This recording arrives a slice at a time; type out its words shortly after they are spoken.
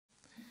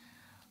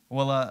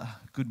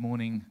Good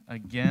morning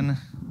again.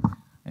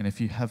 And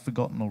if you have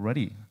forgotten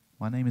already,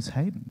 my name is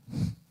Hayden.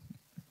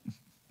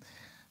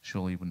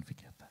 Surely you wouldn't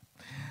forget that.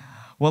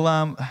 I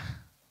want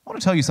to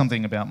tell you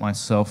something about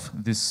myself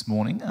this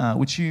morning,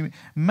 which you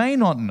may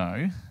not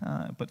know,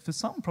 but for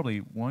some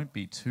probably won't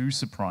be too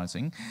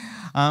surprising.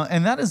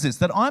 And that is this,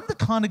 that I'm the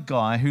kind of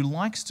guy who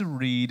likes to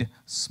read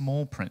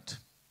small print.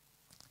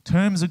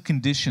 Terms of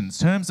conditions,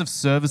 terms of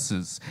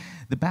services,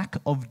 the back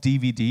of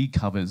DVD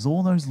covers,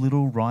 all those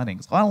little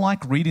writings. I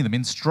like reading them,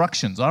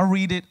 instructions. I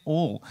read it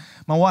all.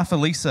 My wife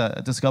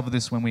Elisa discovered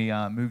this when we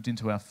moved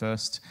into our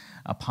first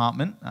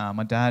apartment.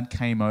 My dad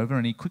came over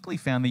and he quickly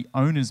found the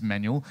owner's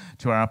manual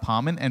to our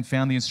apartment and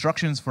found the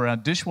instructions for our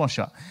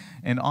dishwasher.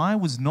 And I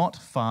was not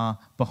far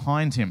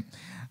behind him.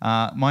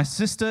 My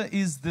sister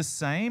is the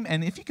same,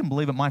 and if you can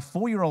believe it, my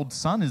 4-year-old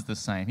son is the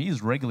same. He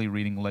is regularly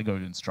reading Lego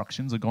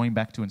instructions or going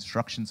back to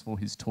instructions for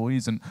his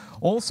toys and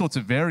all sorts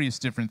of various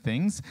different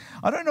things.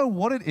 I don't know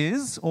what it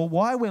is or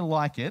why we're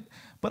like it,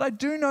 but I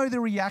do know the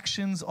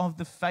reactions of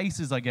the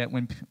faces I get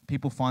when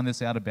people find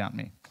this out about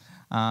me.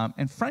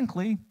 And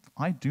frankly,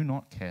 I do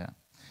not care.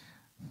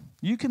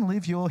 You can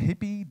live your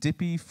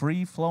hippy-dippy,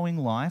 free-flowing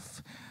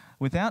life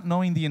without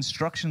knowing the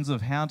instructions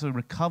of how to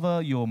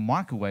recover your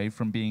microwave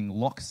from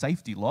being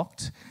safety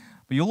locked.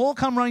 But you'll all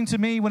come running to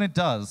me when it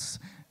does,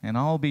 and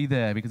I'll be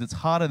there because it's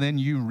harder than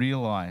you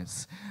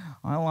realize.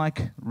 I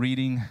like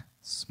reading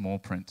small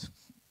print.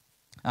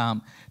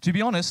 To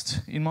be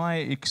honest, in my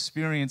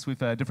experience with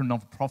different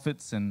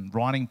non-profits and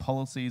writing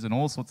policies and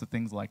all sorts of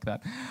things like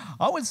that,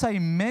 I would say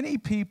many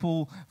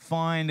people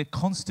find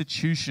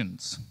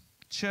constitutions,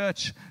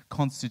 church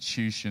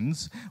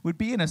constitutions, would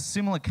be in a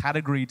similar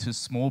category to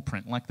small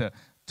print, like the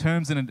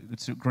terms and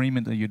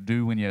agreement that you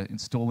do when you're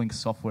installing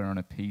software on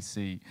a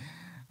PC.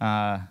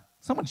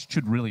 Someone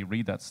should really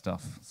read that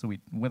stuff, so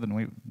whether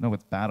we know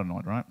it's bad or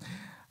not, right?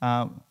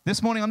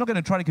 This morning, I'm not going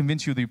to try to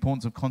convince you of the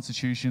importance of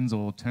constitutions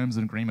or terms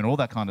of agreement, all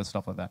that kind of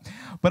stuff like that.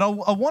 But I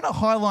want to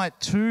highlight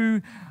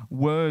 2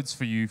 words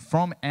for you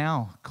from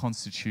our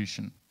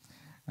Constitution.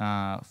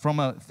 From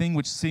a thing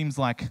which seems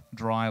like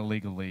dry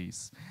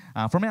legalese,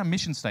 from our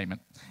mission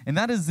statement. And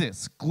that is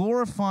this: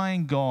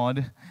 glorifying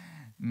God,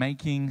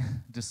 making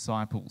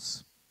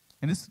disciples.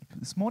 And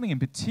this morning in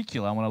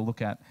particular, I want to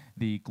look at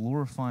the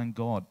glorifying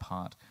God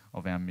part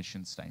of our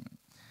mission statement.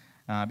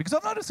 Because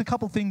I've noticed a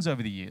couple things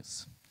over the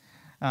years.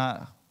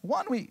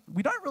 One,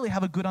 we don't really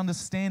have a good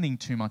understanding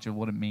too much of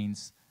what it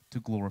means to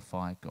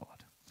glorify God.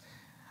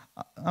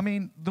 I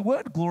mean, the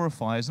word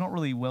glorify is not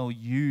really well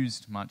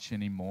used much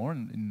anymore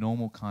in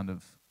normal kind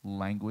of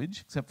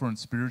language, except for in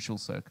spiritual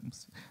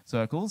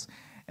circles.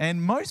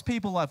 And most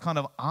people I've kind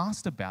of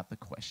asked about the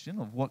question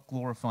of what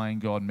glorifying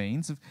God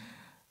means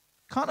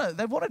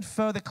they've wanted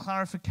further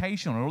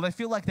clarification on it, or they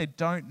feel like they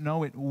don't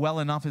know it well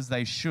enough as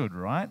they should,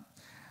 right?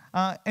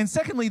 And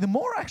secondly, the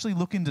more I actually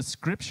look into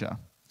Scripture,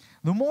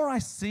 the more I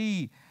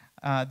see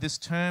this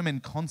term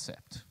and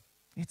concept.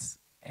 It's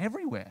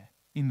everywhere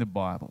in the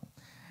Bible.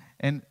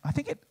 And I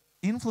think it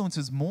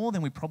influences more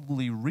than we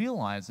probably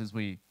realize as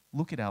we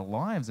look at our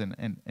lives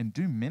and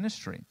do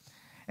ministry.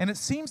 And it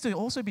seems to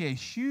also be a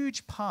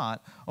huge part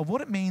of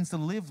what it means to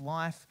live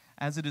life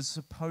as it is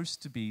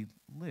supposed to be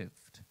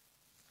lived.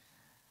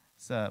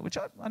 So, which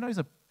I know is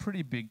a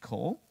pretty big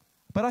call,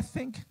 but I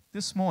think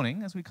this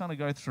morning, as we kind of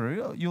go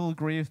through, you'll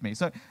agree with me.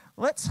 So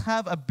let's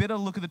have a better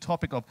look at the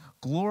topic of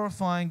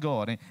glorifying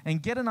God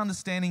and get an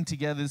understanding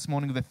together this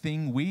morning of the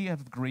thing we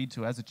have agreed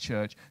to as a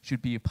church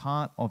should be a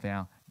part of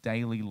our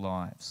daily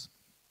lives.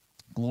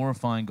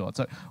 Glorifying God.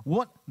 So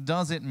what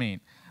does it mean?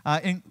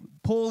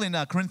 Paul in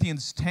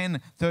Corinthians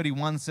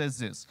 10:31 says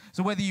this: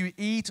 so whether you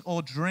eat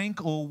or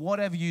drink or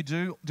whatever you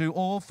do, do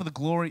all for the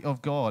glory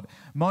of God.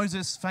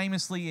 Moses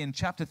famously in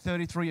chapter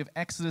 33 of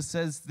Exodus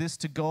says this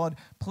to God: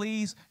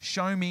 please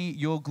show me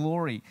your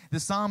glory.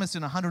 The psalmist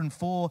in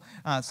Psalm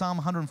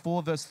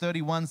 104 verse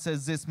 31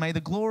 says this: may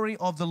the glory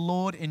of the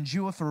Lord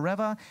endure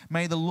forever.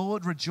 May the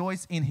Lord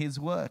rejoice in his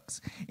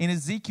works. In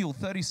Ezekiel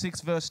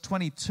 36 verse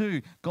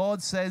 22,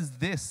 God says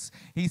this.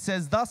 He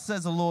says, thus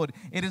says the Lord,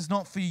 it is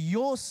not for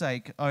your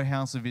sake, O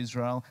house of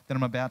Israel, that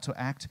I'm about to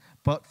act,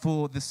 but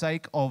for the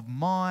sake of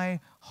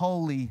my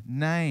holy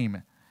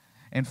name.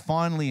 And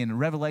finally, in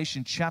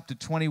Revelation chapter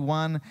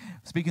 21,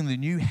 speaking of the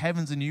new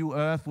heavens and new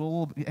earth we'll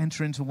all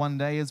enter into one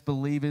day as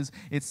believers,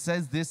 it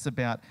says this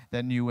about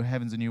that new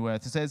heavens and new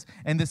earth. It says,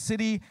 and the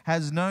city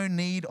has no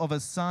need of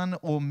a sun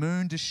or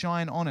moon to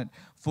shine on it,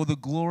 for the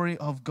glory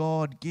of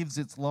God gives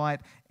its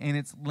light, and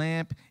its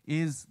lamp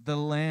is the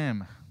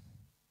Lamb.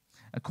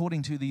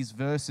 According to these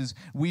verses,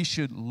 we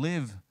should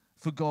live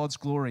for God's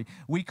glory.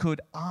 We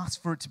could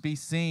ask for it to be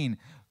seen.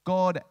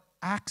 God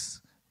acts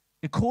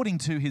according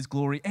to his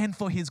glory and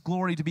for his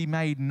glory to be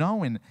made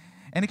known.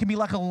 And it can be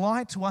like a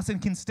light to us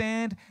and can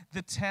stand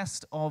the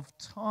test of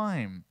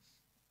time.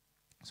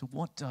 So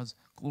what does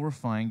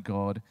glorifying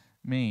God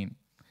mean?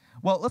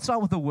 Well, let's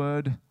start with the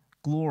word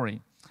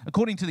glory.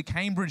 According to the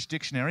Cambridge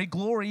Dictionary,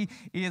 glory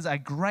is a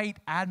great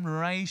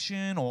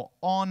admiration or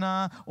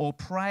honor or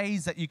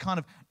praise that you kind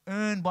of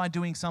earned by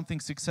doing something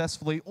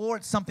successfully, or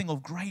it's something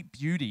of great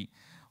beauty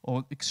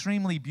or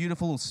extremely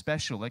beautiful or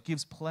special that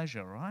gives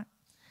pleasure, right?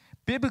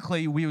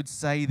 Biblically, we would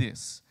say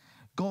this: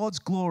 God's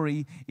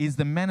glory is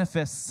the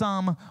manifest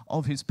sum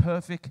of his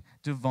perfect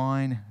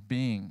divine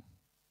being.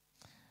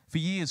 For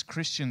years,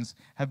 Christians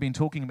have been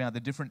talking about the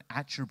different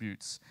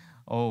attributes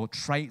or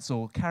traits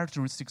or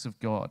characteristics of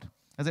God,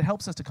 as it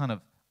helps us to kind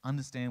of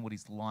understand what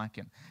he's like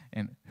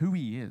and who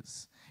he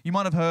is. You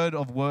might have heard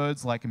of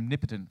words like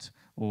omnipotent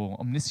or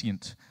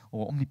omniscient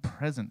or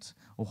omnipresent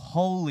or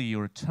holy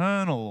or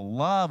eternal or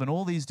love and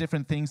all these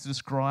different things to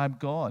describe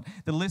God.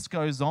 The list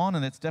goes on,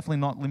 and it's definitely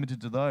not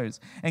limited to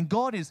those. And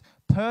God is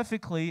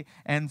perfectly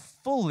and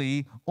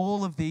fully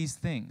all of these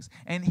things.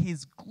 And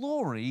his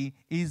glory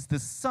is the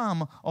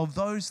sum of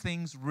those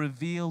things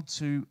revealed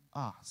to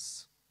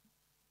us.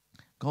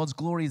 God's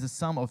glory is the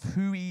sum of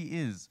who he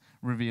is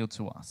revealed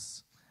to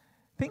us.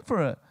 Think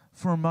for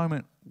a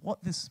moment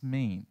what this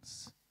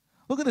means.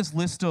 Look at this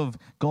list of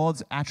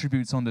God's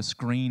attributes on the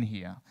screen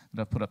here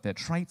that I've put up there,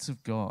 traits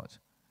of God.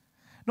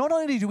 Not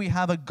only do we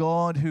have a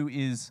God who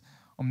is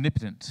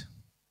omnipotent,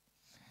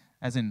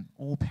 as in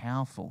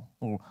all-powerful,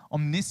 or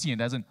omniscient,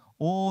 as in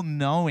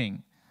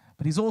all-knowing,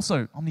 but he's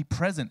also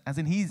omnipresent, as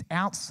in he's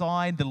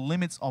outside the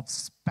limits of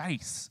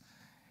space.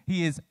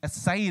 He is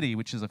aseity,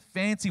 which is a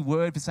fancy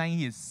word for saying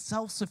he is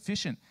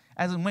self-sufficient.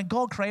 As in when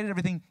God created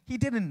everything, he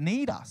didn't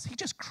need us. He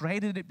just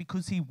created it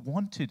because he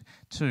wanted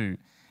to.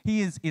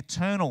 He is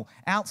eternal,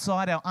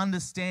 outside our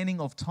understanding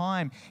of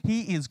time.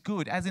 He is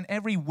good, as in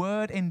every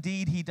word and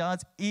deed he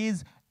does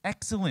is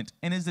excellent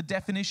and is the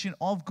definition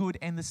of good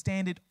and the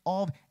standard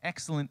of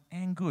excellent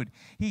and good.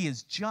 He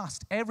is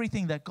just.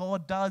 Everything that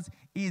God does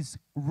is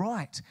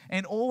right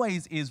and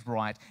always is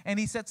right. And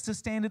he sets the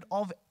standard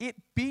of it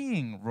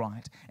being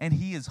right. And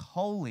he is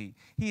holy.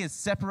 He is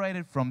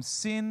separated from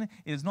sin.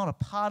 It is not a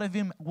part of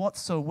him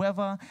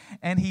whatsoever.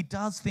 And he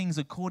does things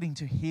according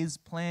to his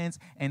plans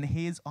and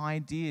his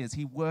ideas.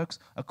 He works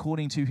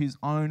according to his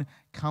own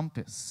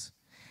compass.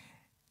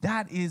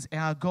 That is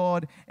our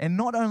God. And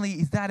not only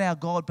is that our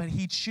God, but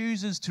he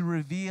chooses to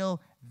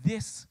reveal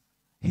this,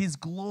 his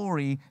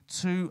glory,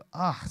 to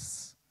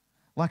us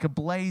like a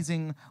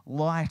blazing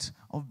light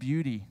of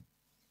beauty.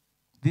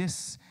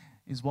 This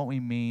is what we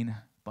mean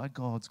by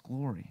God's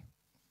glory.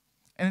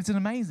 And it's an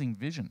amazing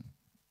vision.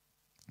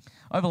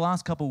 Over the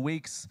last couple of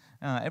weeks,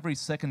 every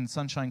second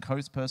Sunshine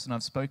Coast person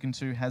I've spoken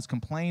to has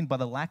complained by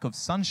the lack of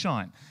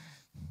sunshine.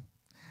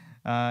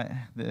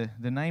 The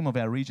name of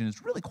our region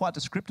is really quite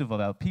descriptive of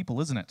our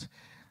people, isn't it?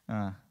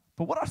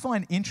 But what I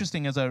find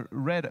interesting, as I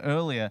read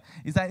earlier,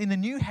 is that in the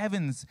new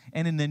heavens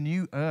and in the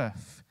new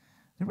earth,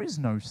 there is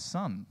no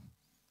sun.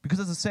 Because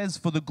as it says,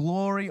 for the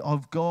glory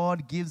of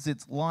God gives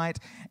its light,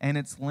 and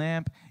its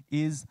lamp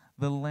is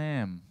the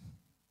Lamb.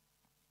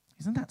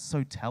 Isn't that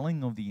so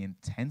telling of the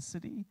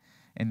intensity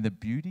and the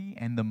beauty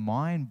and the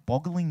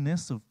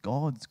mind-bogglingness of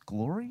God's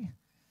glory?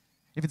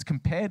 If it's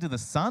compared to the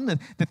sun,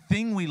 the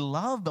thing we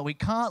love but we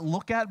can't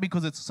look at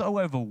because it's so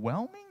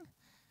overwhelming,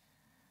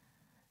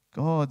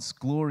 God's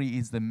glory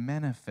is the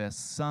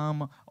manifest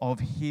sum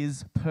of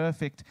his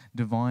perfect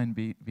divine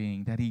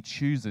being that he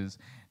chooses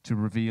to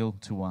reveal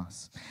to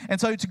us. And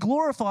so to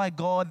glorify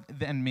God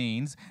then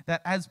means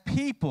that as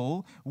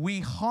people,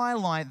 we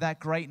highlight that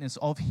greatness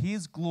of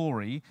his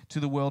glory to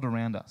the world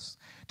around us,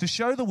 to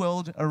show the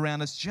world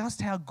around us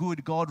just how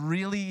good God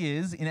really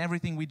is in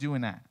everything we do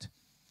and act.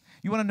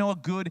 You want to know a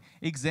good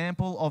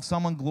example of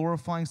someone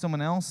glorifying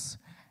someone else?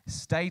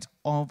 State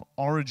of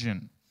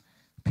origin.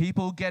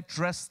 People get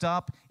dressed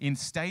up in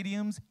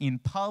stadiums, in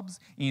pubs,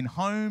 in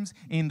homes,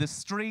 in the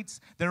streets.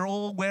 They're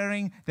all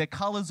wearing the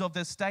colours of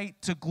their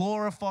state to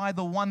glorify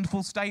the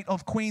wonderful state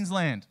of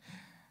Queensland.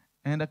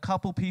 And a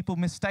couple people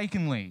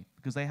mistakenly,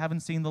 because they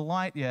haven't seen the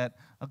light yet,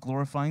 are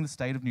glorifying the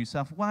state of New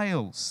South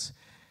Wales.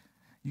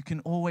 You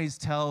can always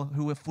tell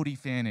who a footy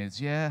fan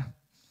is, yeah?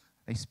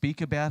 They speak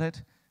about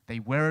it. They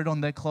wear it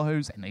on their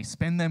clothes and they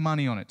spend their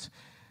money on it.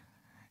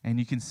 And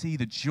you can see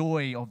the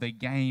joy of their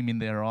game in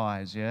their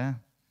eyes, yeah?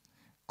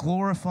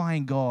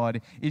 Glorifying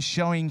God is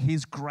showing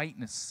his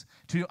greatness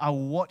to a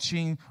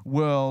watching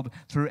world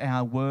through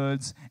our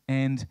words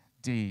and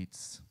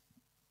deeds.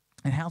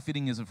 And how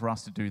fitting is it for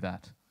us to do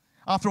that?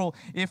 After all,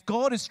 if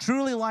God is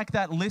truly like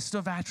that list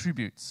of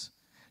attributes,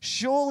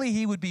 surely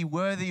he would be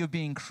worthy of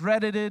being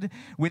credited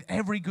with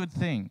every good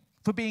thing,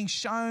 for being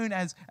shown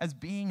as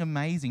being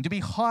amazing, to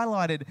be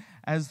highlighted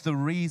as the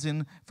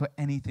reason for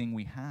anything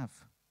we have.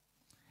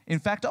 In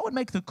fact, I would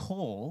make the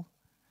call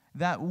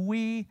that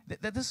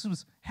this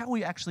was how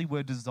we actually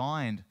were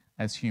designed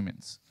as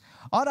humans.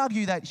 I'd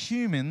argue that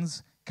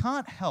humans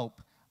can't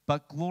help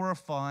but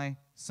glorify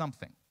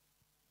something.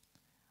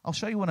 I'll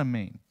show you what I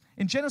mean.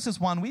 In Genesis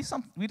 1,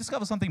 we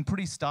discover something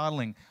pretty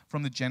startling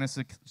from the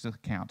Genesis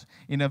account.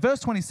 In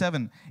verse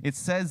 27, it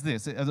says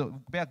this,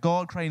 about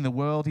God creating the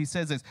world. He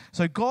says this,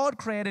 so God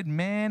created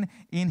man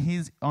in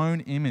his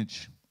own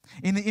image.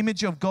 In the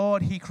image of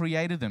God, he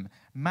created them.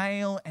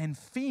 Male and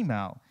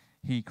female,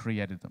 he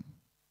created them.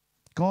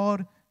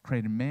 God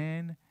created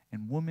man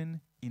and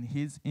woman in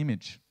his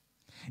image.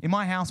 In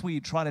my house, we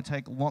try to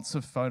take lots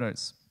of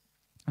photos.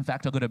 In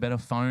fact, I got a better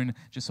phone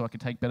just so I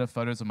could take better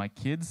photos of my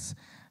kids.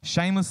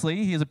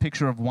 Shamelessly, here's a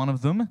picture of one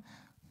of them.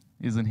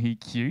 Isn't he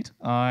cute?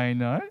 I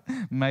know.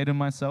 Made him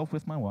myself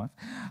with my wife.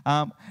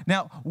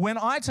 Now, when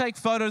I take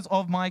photos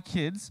of my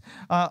kids,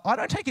 I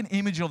don't take an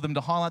image of them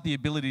to highlight the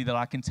ability that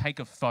I can take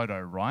a photo,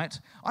 right?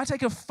 I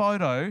take a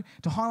photo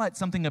to highlight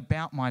something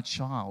about my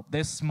child,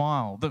 their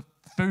smile, the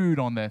food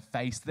on their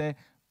face, their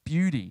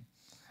beauty.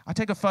 I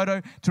take a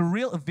photo to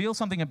reveal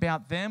something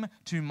about them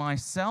to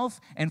myself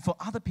and for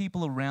other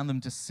people around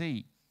them to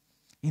see.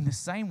 In the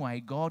same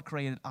way, God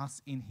created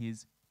us in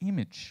His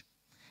image,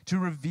 to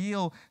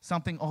reveal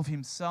something of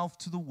Himself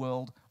to the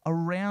world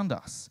around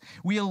us.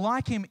 We are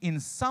like Him in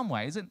some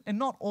ways, and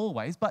not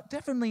always, but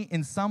definitely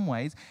in some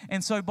ways.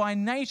 And so by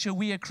nature,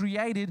 we are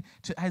created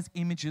as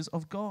images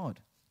of God,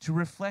 to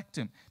reflect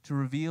Him, to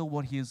reveal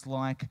what He is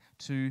like,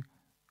 to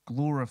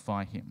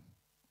glorify Him.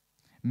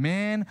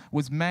 Man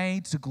was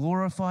made to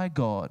glorify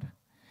God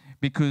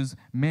because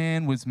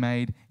man was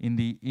made in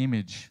the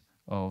image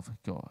of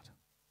God.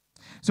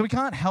 So we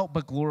can't help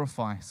but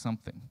glorify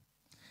something.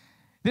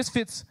 This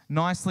fits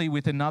nicely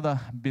with another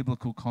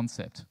biblical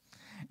concept,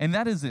 and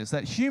that is this,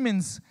 that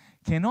humans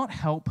cannot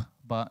help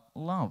but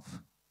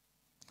love.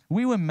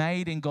 We were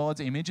made in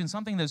God's image, and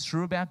something that's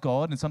true about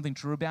God and something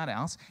true about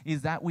us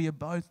is that we are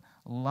both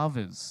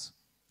lovers.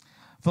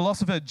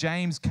 Philosopher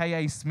James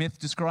K.A. Smith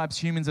describes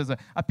humans as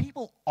a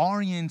people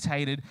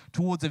orientated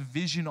towards a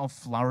vision of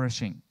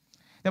flourishing.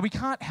 That we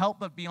can't help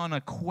but be on a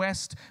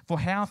quest for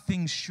how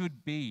things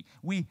should be.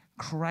 We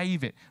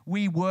crave it.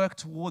 We work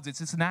towards it. It's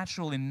this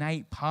natural,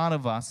 innate part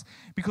of us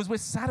because we're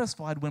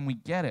satisfied when we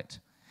get it.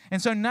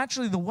 And so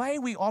naturally, the way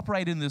we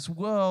operate in this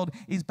world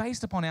is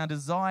based upon our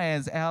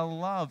desires, our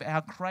love,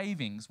 our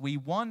cravings. We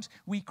want,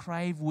 we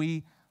crave,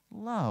 we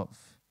love.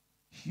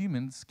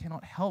 Humans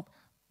cannot help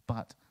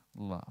but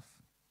love.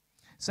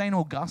 St.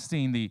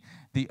 Augustine,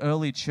 the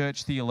early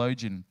church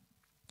theologian,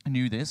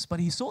 knew this, but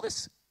he saw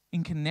this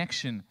in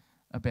connection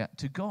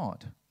to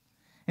God.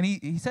 And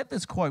he said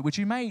this quote, which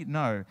you may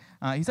know.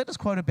 He said this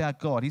quote about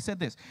God. He said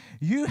this,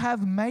 "You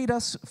have made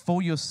us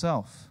for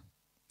yourself,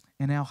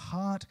 and our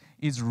heart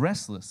is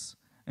restless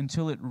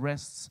until it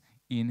rests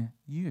in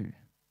you."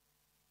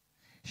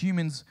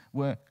 Humans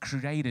were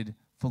created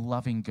for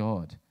loving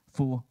God,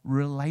 for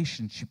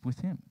relationship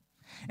with Him.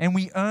 And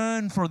we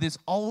yearn for this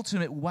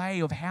ultimate way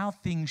of how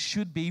things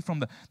should be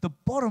from the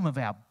bottom of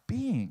our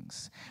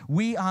beings.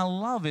 We are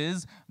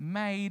lovers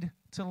made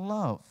to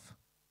love.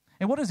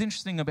 And what is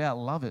interesting about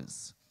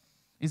lovers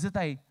is that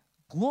they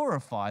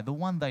glorify the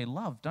one they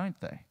love, don't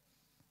they?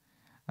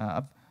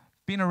 I've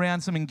been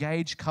around some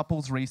engaged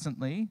couples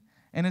recently,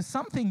 and it's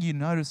something you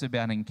notice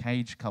about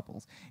engaged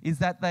couples is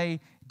that they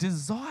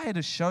desire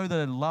to show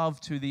their love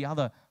to the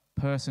other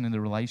person in the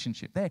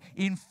relationship. They're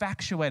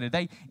infatuated.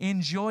 They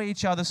enjoy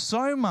each other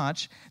so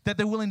much that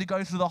they're willing to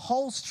go through the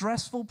whole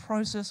stressful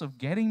process of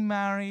getting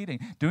married and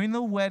doing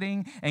the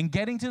wedding and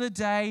getting to the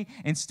day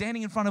and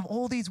standing in front of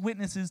all these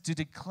witnesses to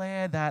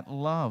declare that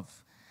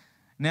love.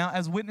 Now,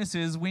 as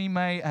witnesses, we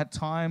may at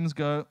times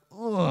go,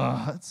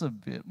 "Ugh, that's a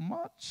bit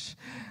much."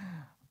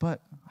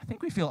 But I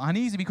think we feel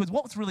uneasy because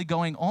what's really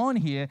going on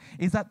here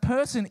is that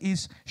person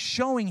is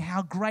showing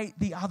how great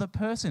the other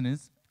person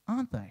is,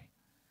 aren't they?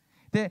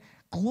 They're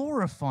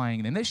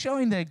glorifying them. They're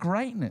showing their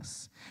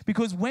greatness.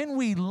 Because when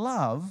we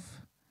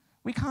love,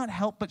 we can't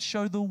help but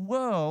show the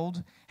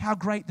world how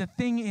great the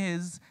thing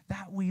is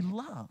that we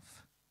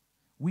love.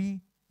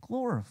 We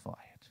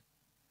glorify it.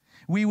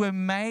 We were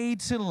made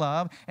to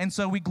love, and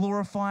so we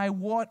glorify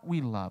what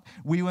we love.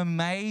 We were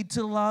made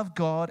to love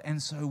God,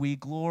 and so we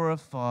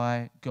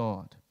glorify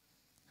God.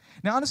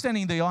 Now,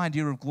 understanding the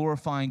idea of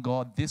glorifying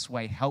God this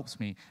way helps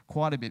me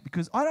quite a bit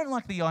because I don't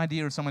like the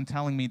idea of someone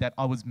telling me that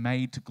I was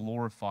made to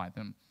glorify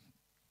them.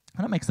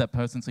 And that makes that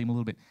person seem a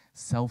little bit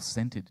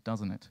self-centered,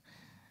 doesn't it?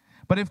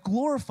 But if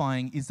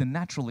glorifying is the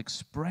natural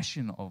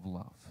expression of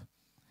love,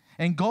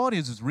 and God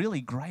is as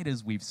really great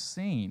as we've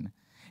seen,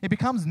 it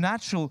becomes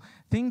natural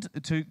thing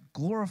to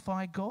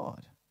glorify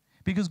God.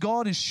 Because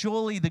God is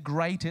surely the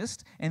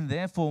greatest and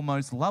therefore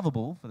most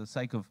lovable, for the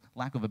sake of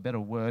lack of a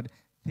better word,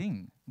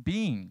 being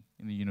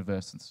in the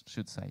universe,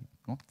 should say,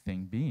 not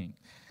thing, being.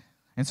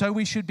 And so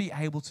we should be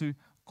able to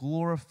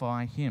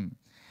glorify Him.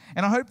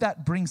 And I hope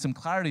that brings some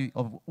clarity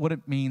of what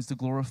it means to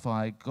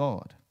glorify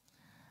God.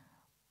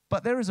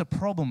 But there is a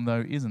problem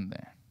though, isn't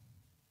there?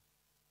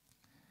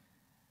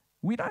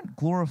 We don't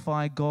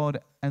glorify God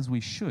as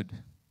we should,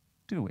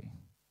 do we?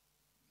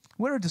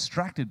 We're a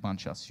distracted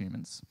bunch, us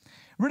humans.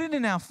 Rooted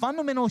in our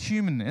fundamental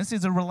humanness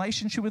is a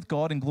relationship with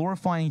God and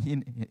glorifying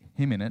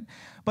Him in it.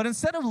 But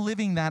instead of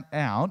living that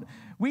out,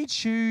 we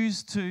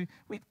choose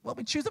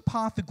a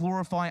path to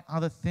glorify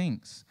other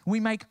things.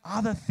 We make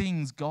other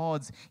things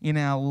gods in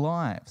our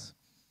lives.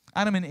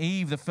 Adam and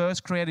Eve, the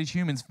first created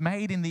humans,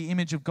 made in the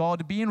image of God,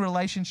 to be in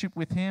relationship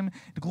with Him,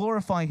 to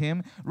glorify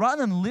Him,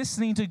 rather than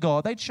listening to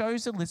God, they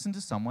chose to listen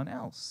to someone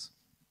else.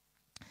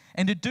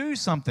 And to do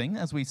something,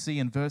 as we see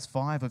in verse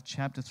 5 of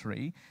chapter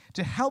 3,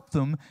 to help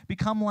them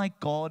become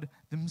like God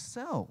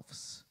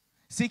themselves.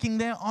 seeking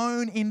their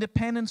own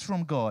independence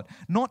from God,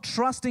 not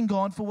trusting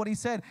God for what he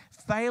said,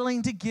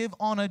 failing to give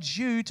honor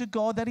due to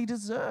God that he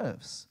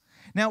deserves.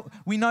 Now,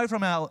 we know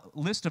from our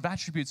list of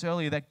attributes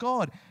earlier that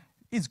God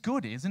is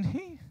good, isn't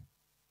he?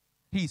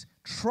 He's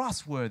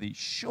trustworthy,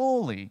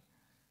 surely.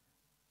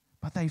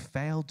 But they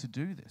failed to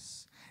do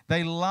this.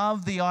 They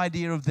loved the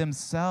idea of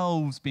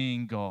themselves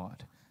being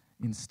God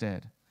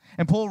instead.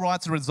 And Paul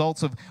writes the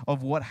results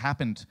of what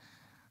happened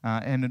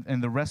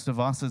and the rest of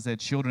us as their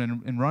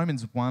children in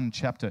Romans 1,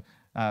 chapter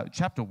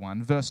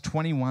 1, verse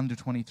 21 to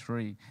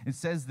 23. It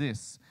says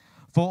this,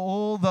 "For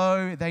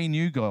although they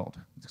knew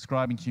God,"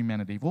 describing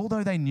humanity,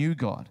 "although they knew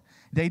God,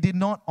 they did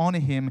not honor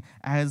him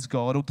as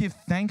God or give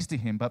thanks to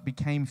him, but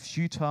became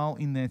futile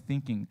in their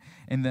thinking,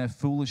 and their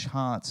foolish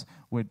hearts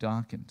were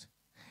darkened.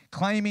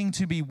 Claiming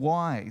to be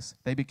wise,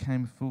 they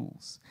became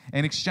fools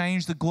and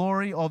exchanged the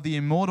glory of the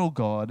immortal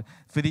God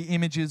for the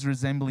images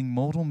resembling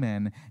mortal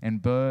men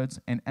and birds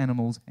and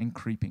animals and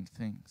creeping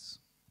things.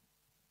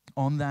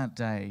 On that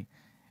day,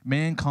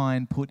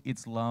 mankind put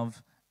its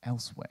love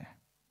elsewhere.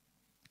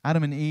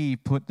 Adam and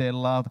Eve put their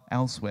love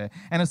elsewhere,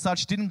 and as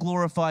such didn't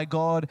glorify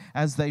God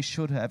as they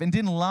should have, and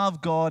didn't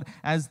love God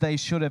as they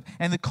should have,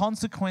 and the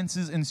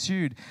consequences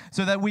ensued,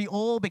 so that we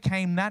all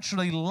became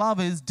naturally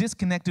lovers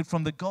disconnected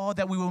from the God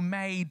that we were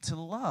made to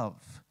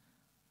love,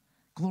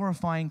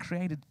 glorifying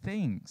created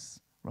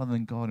things rather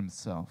than God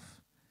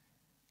himself.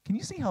 Can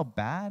you see how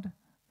bad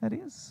that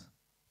is?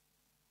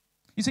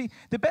 You see,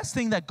 the best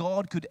thing that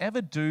God could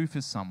ever do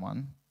for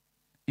someone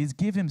is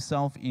give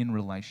himself in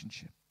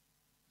relationship.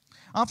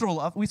 After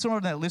all, we saw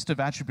in that list of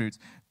attributes,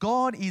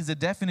 God is a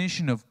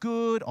definition of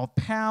good, of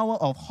power,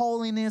 of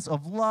holiness,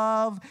 of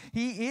love.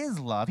 He is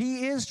love.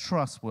 He is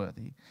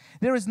trustworthy.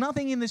 There is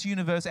nothing in this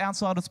universe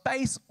outside of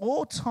space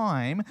or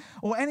time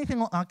or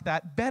anything like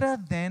that better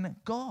than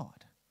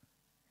God.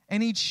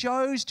 And he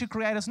chose to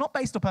create us not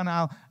based upon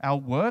our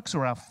works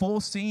or our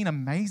foreseen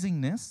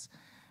amazingness,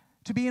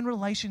 to be in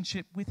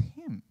relationship with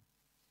him,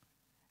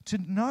 to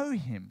know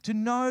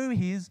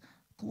his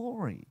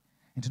glory,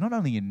 and to not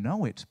only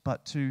know it,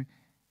 but to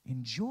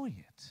enjoy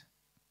it.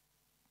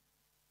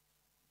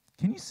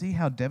 Can you see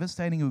how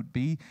devastating it would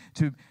be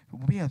to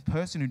be a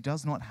person who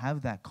does not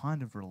have that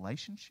kind of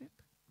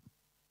relationship?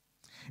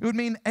 It would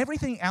mean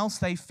everything else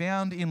they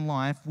found in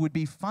life would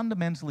be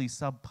fundamentally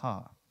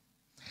subpar.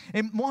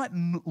 It might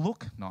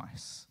look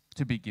nice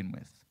to begin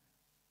with,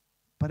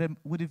 but it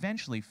would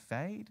eventually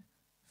fade,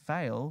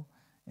 fail,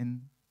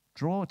 and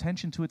draw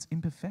attention to its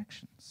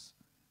imperfections.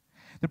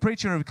 The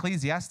preacher of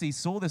Ecclesiastes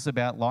saw this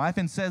about life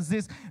and says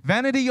this,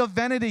 "Vanity of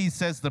vanities,"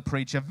 says the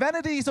preacher.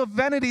 "Vanities of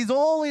vanities,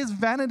 all is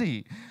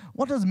vanity.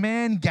 What does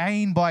man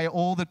gain by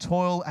all the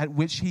toil at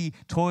which he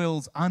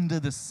toils under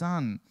the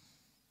sun?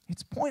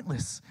 It's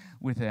pointless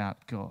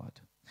without God."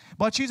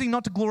 By choosing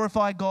not to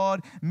glorify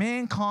God,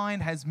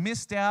 mankind has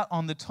missed out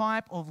on the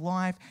type of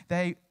life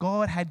that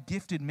God had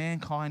gifted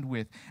mankind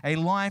with, a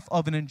life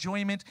of an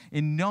enjoyment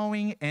in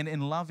knowing and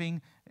in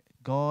loving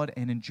God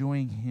and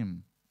enjoying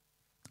him.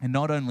 And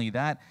not only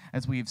that,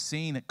 as we have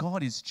seen, that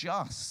God is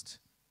just.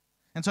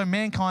 And so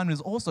mankind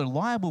is also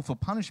liable for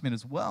punishment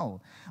as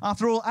well.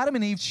 After all, Adam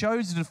and Eve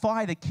chose to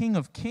defy the King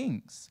of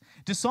Kings,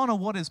 dishonor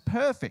what is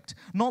perfect,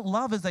 not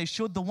love as they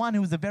should the one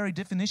who is the very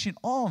definition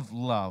of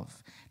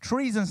love,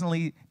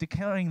 treasonously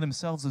declaring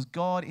themselves as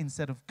God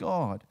instead of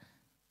God.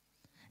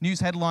 News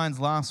headlines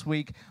last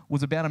week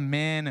was about a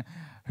man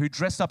who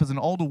dressed up as an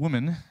older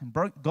woman and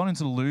got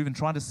into the Louvre and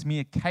tried to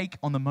smear cake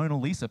on the Mona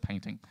Lisa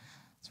painting.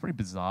 It's very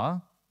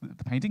bizarre.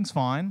 The painting's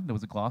fine. There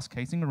was a glass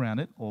casing around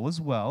it. All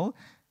is well.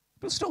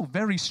 But it's still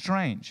very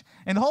strange.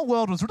 And the whole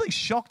world was really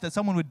shocked that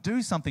someone would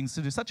do something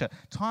to such a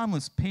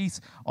timeless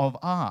piece of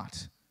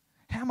art.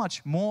 How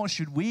much more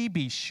should we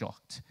be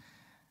shocked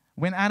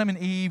when Adam and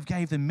Eve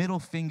gave the middle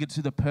finger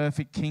to the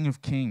perfect King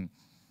of Kings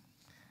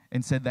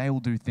and said they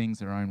will do things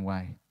their own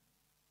way?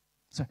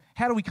 So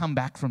how do we come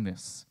back from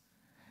this?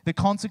 The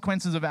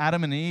consequences of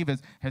Adam and Eve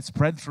has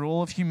spread through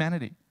all of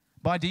humanity.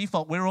 By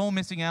default, we're all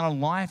missing out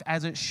on life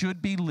as it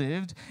should be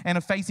lived and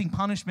are facing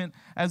punishment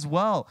as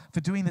well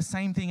for doing the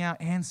same thing our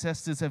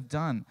ancestors have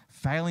done,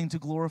 failing to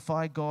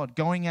glorify God,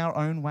 going our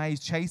own ways,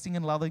 chasing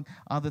and loving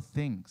other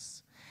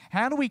things.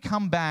 How do we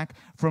come back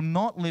from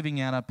not living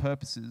out our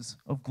purposes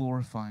of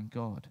glorifying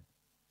God?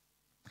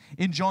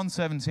 In John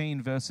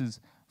 17, verses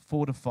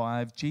 4 to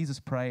 5,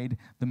 Jesus prayed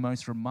the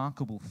most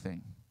remarkable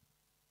thing.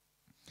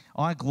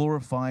 "I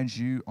glorified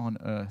you on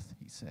earth,"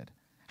 he said,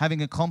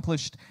 "having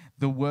accomplished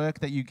the work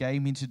that you gave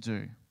me to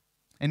do.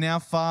 And now,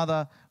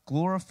 Father,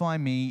 glorify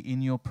me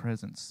in your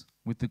presence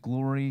with the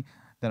glory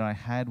that I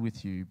had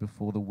with you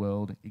before the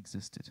world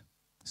existed."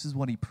 This is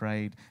what he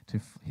prayed to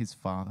his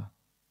Father.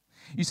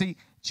 You see,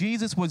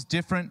 Jesus was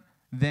different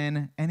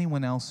than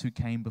anyone else who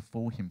came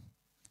before him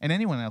and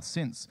anyone else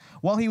since.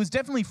 While he was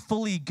definitely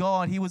fully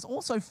God, he was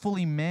also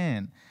fully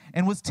man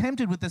and was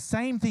tempted with the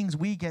same things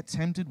we get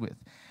tempted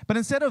with. But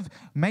instead of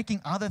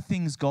making other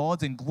things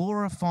gods and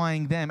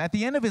glorifying them, at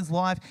the end of his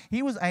life,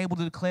 he was able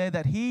to declare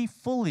that he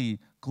fully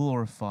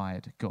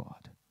glorified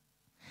God.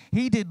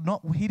 He did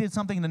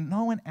something that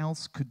no one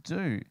else could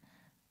do.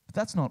 But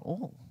that's not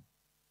all.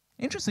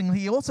 Interestingly,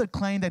 he also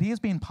claimed that he has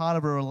been part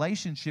of a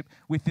relationship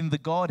within the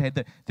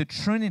Godhead, the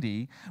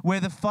Trinity,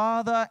 where the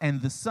Father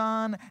and the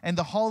Son and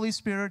the Holy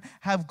Spirit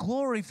have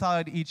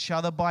glorified each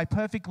other by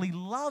perfectly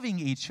loving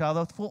each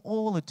other for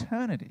all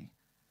eternity.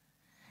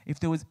 If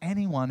there was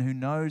anyone who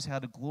knows how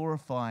to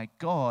glorify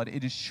God,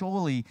 it is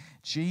surely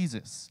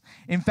Jesus.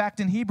 In fact,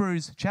 in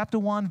Hebrews chapter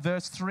 1,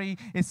 verse 3,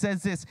 it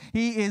says this: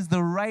 He is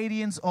the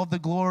radiance of the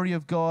glory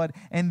of God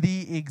and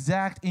the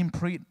exact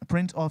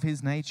imprint of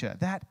his nature.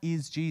 That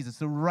is Jesus,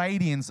 the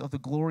radiance of the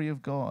glory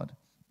of God.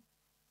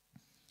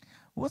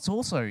 What's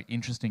also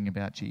interesting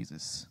about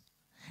Jesus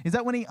is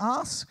that when he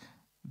asks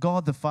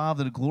God the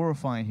Father to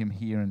glorify him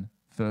here in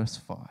verse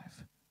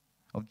 5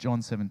 of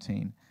John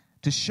 17,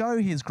 to show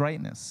his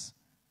greatness,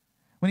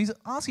 when he's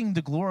asking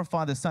to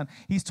glorify the Son,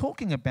 he's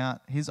talking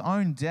about his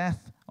own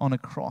death on a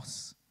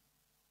cross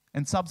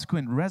and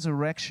subsequent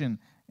resurrection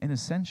and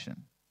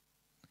ascension.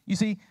 You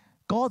see,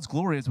 God's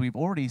glory, as we've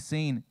already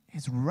seen,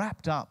 is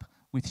wrapped up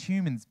with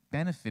humans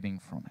benefiting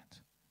from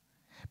it.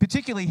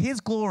 Particularly,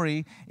 his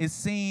glory is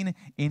seen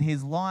in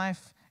his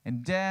life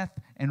and death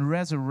and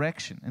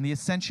resurrection and the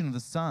ascension of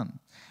the Son.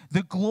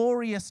 The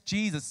glorious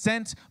Jesus,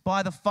 sent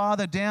by the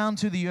Father down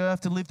to the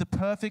earth to live the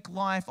perfect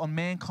life on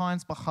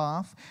mankind's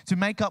behalf, to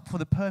make up for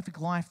the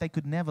perfect life they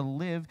could never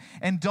live,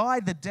 and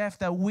died the death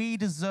that we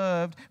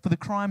deserved for the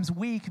crimes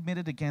we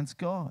committed against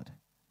God.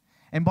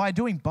 And by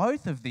doing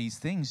both of these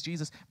things,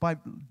 Jesus, by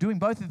doing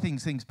both of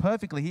these things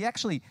perfectly, he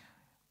actually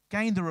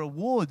gained the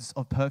rewards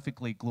of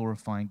perfectly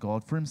glorifying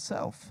God for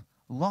himself,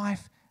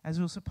 life as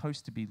it was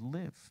supposed to be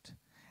lived,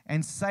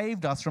 and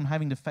saved us from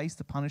having to face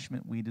the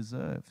punishment we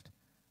deserved.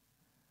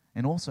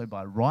 And also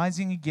by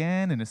rising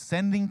again and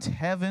ascending to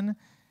heaven,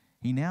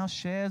 he now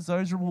shares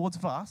those rewards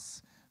for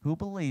us who are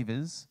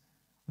believers,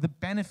 the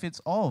benefits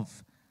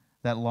of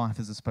that life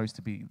as it's supposed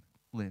to be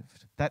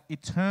lived, that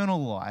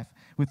eternal life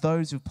with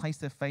those who have placed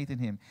their faith in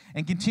him,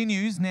 and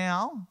continues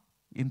now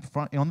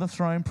on the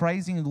throne,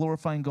 praising and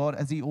glorifying God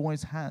as he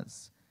always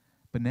has,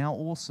 but now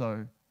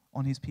also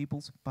on his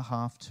people's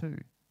behalf too.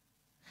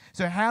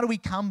 So how do we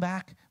come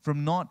back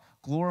from not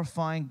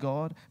glorifying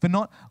God, for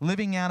not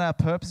living out our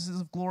purposes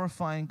of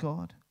glorifying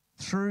God?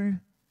 Through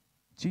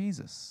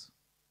Jesus.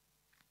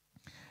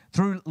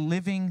 Through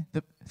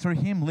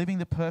him living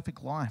the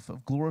perfect life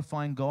of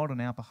glorifying God on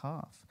our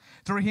behalf.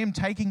 Through him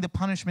taking the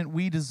punishment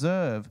we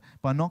deserve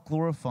by not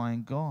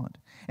glorifying God.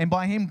 And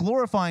by him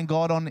glorifying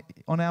God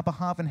on our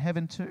behalf in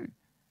heaven too.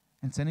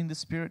 And sending the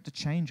Spirit to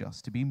change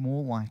us to be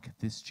more like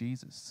this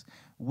Jesus.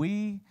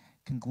 We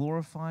can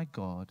glorify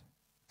God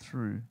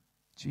through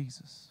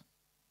Jesus.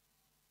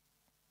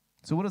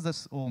 So what does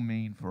this all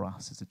mean for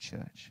us as a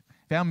church?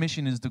 If our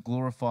mission is to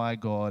glorify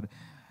God,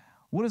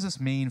 what does this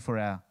mean for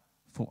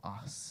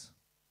us?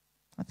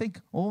 I think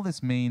all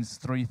this means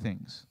three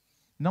things.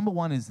 Number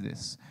one is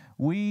this: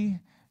 we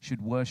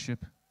should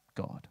worship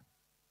God.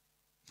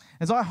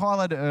 As I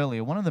highlighted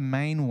earlier, one of the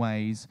main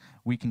ways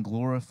we can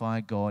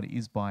glorify God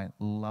is by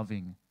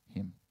loving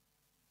him.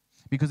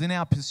 Because in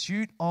our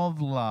pursuit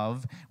of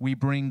love, we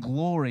bring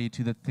glory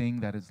to the thing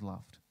that is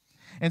loved.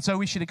 And so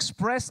we should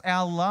express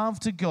our love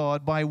to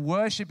God by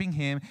worshiping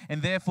him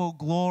and therefore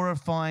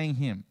glorifying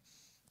him.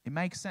 It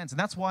makes sense. And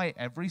that's why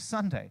every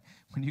Sunday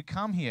when you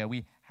come here,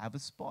 we have a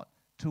spot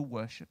to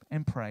worship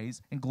and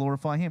praise and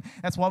glorify him.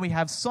 That's why we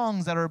have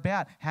songs that are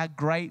about how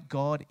great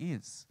God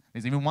is.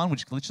 There's even one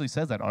which literally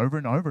says that over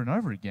and over and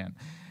over again.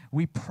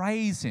 We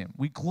praise him.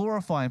 We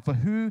glorify him for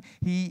who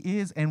he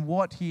is and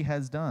what he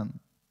has done.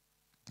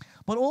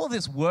 But all of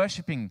this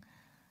worshiping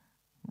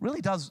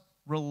really does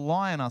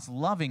rely on us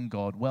loving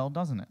God well,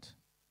 doesn't it?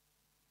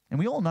 And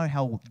we all know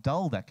how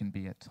dull that can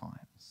be at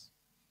times.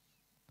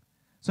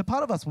 So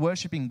part of us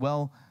worshiping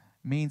well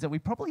means that we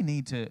probably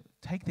need to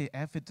take the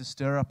effort to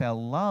stir up our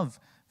love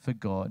for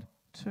God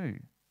too.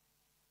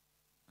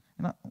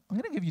 And I'm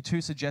going to give you two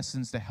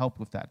suggestions to help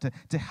with that,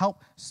 to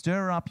help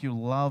stir up your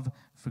love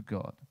for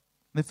God.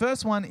 The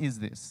first one is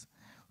this: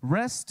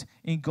 rest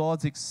in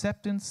God's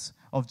acceptance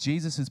of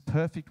Jesus'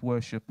 perfect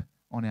worship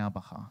on our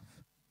behalf.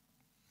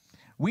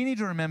 We need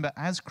to remember,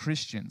 as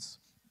Christians,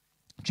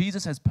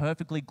 Jesus has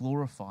perfectly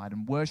glorified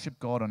and worshipped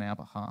God on our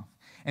behalf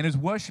and is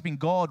worshiping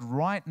God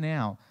right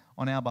now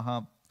on our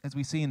behalf, as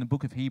we see in the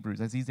book of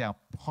Hebrews, as he's our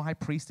high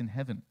priest in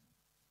heaven.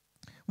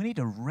 We need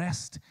to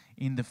rest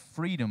in the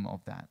freedom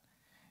of that,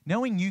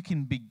 knowing you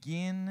can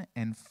begin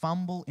and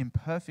fumble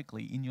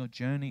imperfectly in your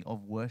journey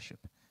of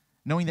worship,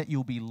 knowing that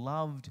you'll be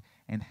loved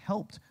and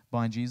helped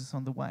by Jesus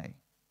on the way.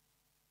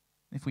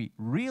 If we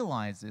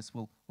realize this,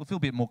 we'll feel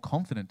a bit more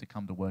confident to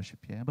come to worship,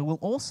 yeah? But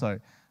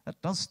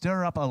that does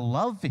stir up a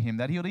love for him,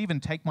 that he'll even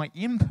take my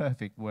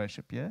imperfect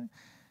worship, yeah?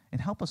 And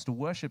help us to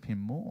worship him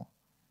more.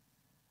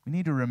 We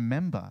need to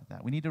remember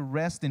that. We need to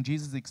rest in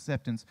Jesus'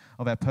 acceptance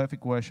of our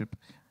perfect worship.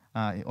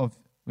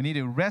 We need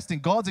to rest in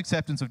God's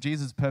acceptance of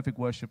Jesus' perfect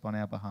worship on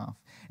our behalf.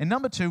 And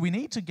number two, we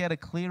need to get a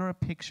clearer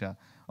picture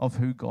of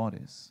who God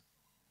is.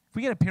 If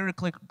we get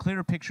a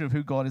clearer picture of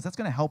who God is, that's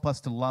going to help us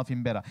to love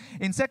him better.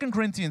 In 2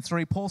 Corinthians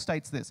 3, Paul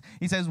states this.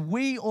 He says,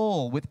 "We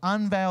all, with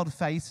unveiled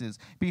faces,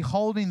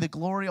 beholding the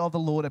glory of the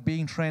Lord, are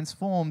being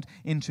transformed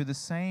into the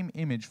same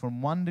image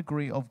from one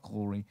degree of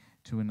glory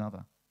to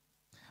another."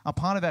 A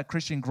part of our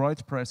Christian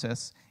growth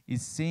process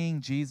is seeing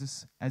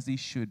Jesus as he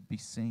should be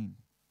seen.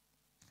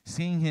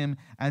 Seeing him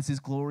as his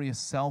glorious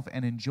self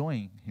and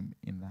enjoying him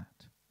in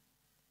that.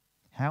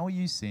 How are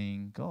you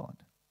seeing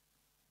God?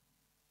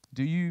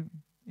 Do you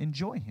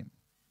enjoy him?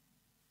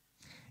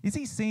 Is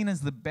he seen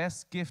as the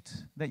best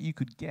gift that you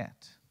could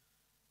get?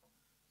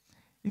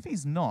 If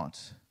he's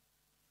not,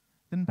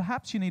 then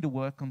perhaps you need to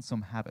work on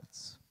some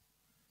habits.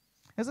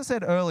 As I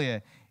said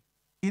earlier,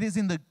 it is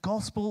in the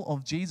gospel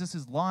of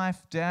Jesus'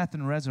 life, death,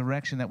 and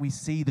resurrection that we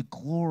see the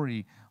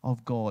glory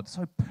of God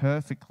so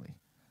perfectly.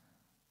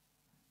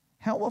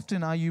 How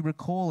often are you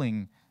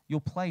recalling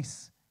your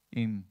place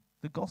in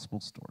the gospel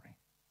story?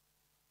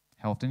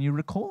 How often are you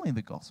recalling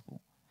the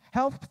gospel?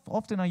 How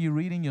often are you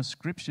reading your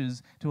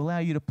scriptures to allow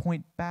you to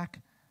point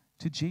back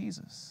to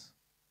Jesus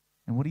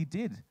and what he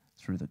did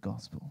through the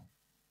gospel?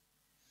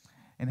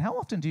 And how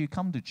often do you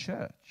come to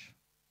church?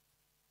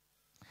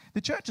 The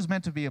church is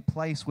meant to be a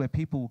place where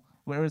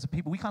as a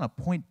people, we kind of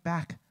point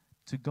back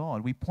to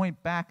God. We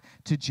point back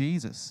to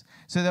Jesus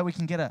so that we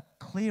can get a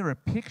clearer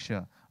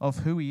picture of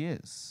who he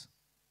is.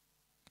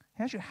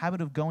 How's your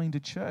habit of going to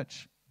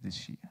church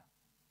this year?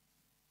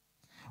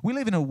 We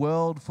live in a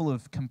world full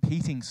of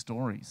competing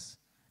stories,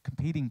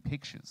 competing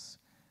pictures,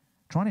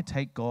 trying to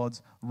take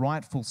God's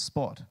rightful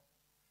spot.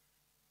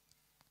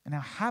 And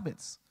our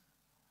habits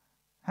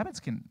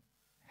can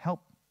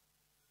help,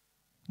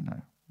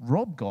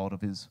 rob God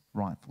of his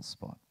rightful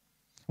spot.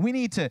 We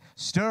need to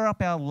stir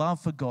up our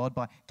love for God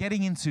by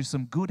getting into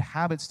some good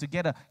habits to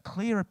get a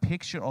clearer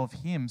picture of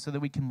him so that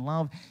we can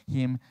love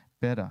him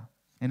better.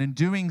 And in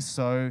doing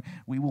so,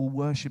 we will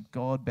worship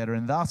God better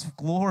and thus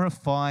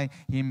glorify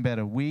him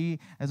better. We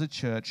as a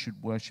church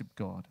should worship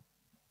God.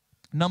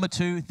 Number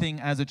 2 thing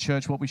as a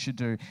church, what we should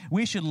do.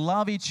 We should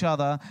love each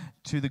other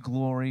to the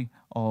glory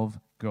of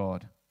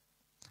God.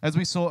 As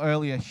we saw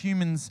earlier,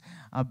 humans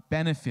are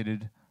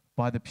benefited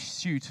by the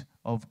pursuit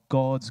of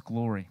God's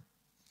glory.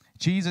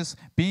 Jesus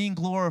being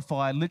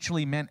glorified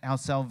literally meant our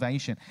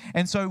salvation.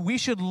 And so we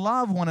should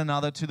love one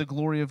another to the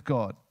glory of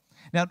God.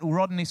 Now,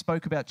 Rodney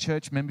spoke about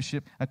church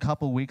membership a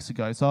couple weeks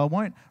ago, so I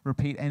won't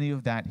repeat any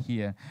of that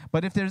here.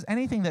 But if there's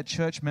anything that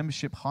church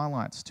membership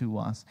highlights to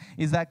us,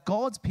 is that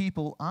God's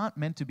people aren't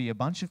meant to be a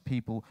bunch of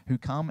people who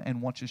come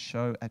and watch a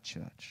show at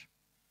church.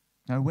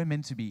 No, we're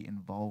meant to be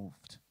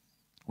involved.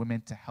 We're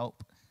meant to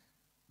help.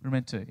 We're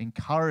meant to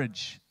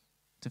encourage,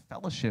 to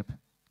fellowship,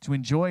 to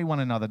enjoy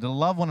one another, to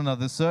love one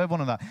another, to serve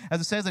one another.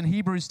 As it says in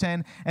Hebrews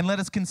 10, and let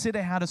us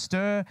consider how to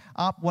stir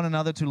up one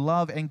another to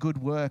love and good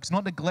works,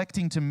 not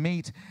neglecting to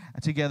meet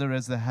together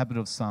as the habit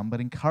of some,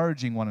 but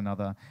encouraging one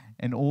another,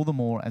 and all the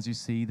more as you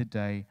see the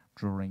day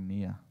drawing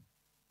near.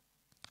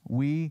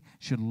 We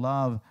should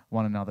love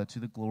one another to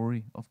the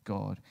glory of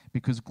God,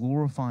 because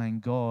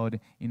glorifying God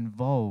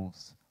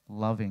involves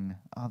loving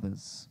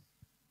others.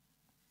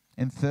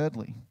 And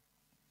thirdly,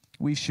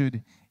 we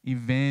should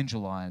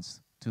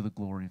evangelize to the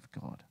glory of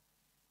God.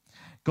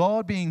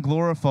 God being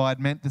glorified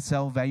meant the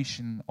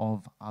salvation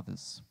of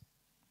others.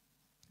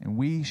 And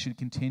we should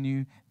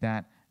continue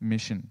that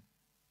mission.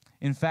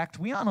 In fact,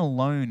 we aren't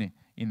alone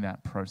in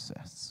that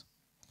process.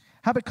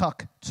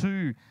 Habakkuk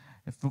 2,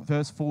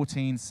 verse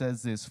 14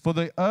 says this, "For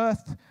the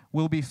earth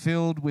will be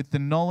filled with the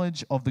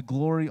knowledge of the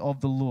glory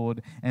of the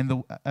Lord,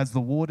 and as the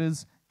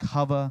waters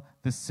cover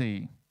the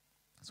sea."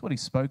 That's what he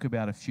spoke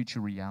about, a future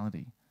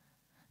reality.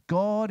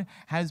 God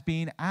has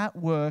been at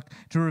work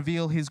to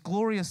reveal his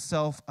glorious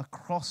self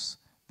across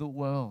the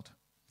world.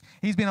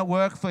 He's been at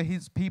work for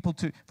people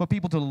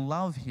to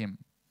love him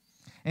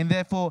and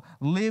therefore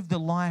live the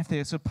life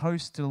they're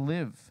supposed to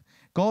live.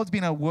 God's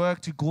been at work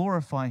to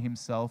glorify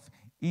himself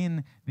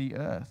in the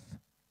earth.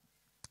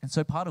 And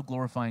so part of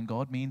glorifying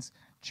God means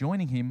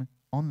joining him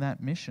on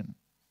that mission.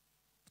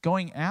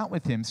 Going out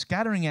with him,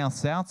 scattering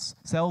ourselves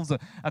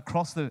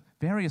across the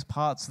various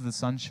parts of the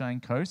Sunshine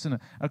Coast and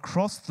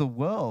across the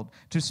world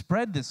to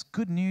spread this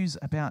good news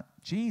about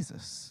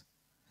Jesus,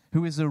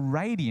 who is a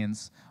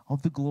radiance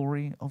of the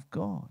glory of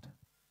God.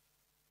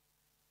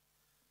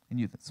 And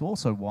that's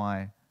also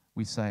why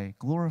we say,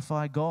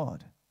 glorify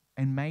God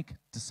and make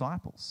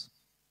disciples.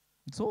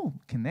 It's all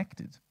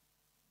connected.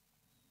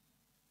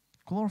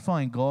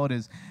 Glorifying God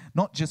is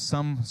not just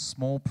some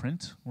small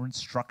print or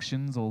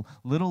instructions or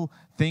little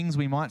things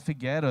we might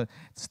forget.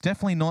 It's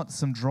definitely not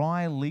some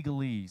dry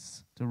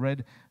legalese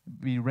to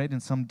be read in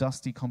some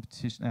dusty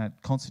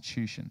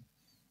constitution.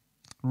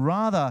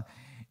 Rather,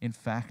 in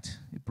fact,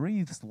 it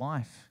breathes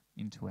life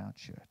into our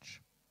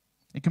church.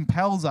 It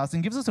compels us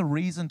and gives us a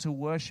reason to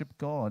worship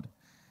God,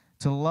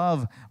 to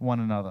love one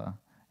another,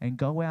 and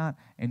go out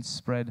and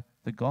spread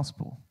the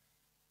gospel,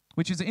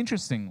 which is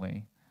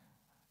interestingly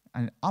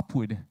an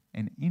upward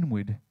and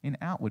inward and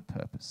outward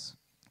purpose,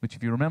 which,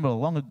 if you remember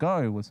long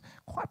ago, was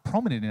quite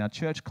prominent in our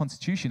church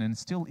constitution and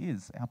still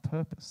is our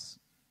purpose.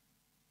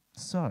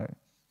 So,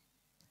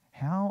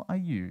 how are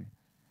you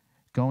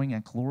going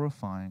at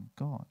glorifying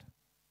God?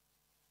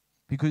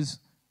 Because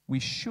we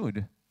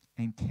should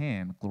and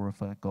can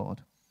glorify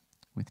God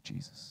with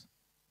Jesus.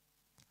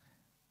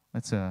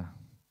 Let's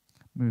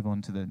move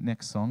on to the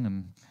next song,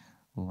 and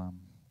we'll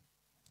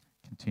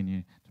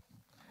continue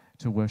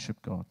to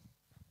worship God.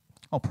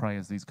 I'll pray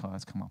as these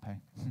guys come up, hey?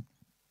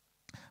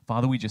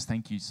 Father, we just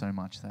thank you so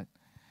much that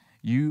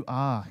you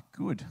are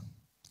good.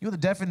 You're the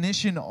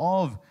definition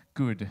of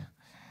good.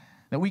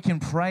 That we can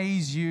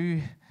praise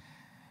you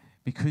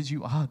because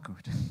you are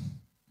good.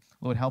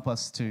 Lord, help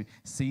us to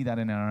see that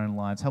in our own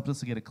lives. Help us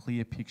to get a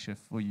clear picture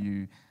for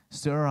you.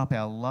 Stir up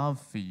our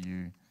love for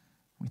you.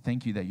 We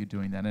thank you that you're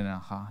doing that in our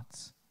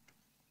hearts.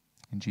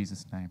 In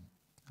Jesus' name,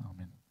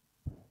 amen.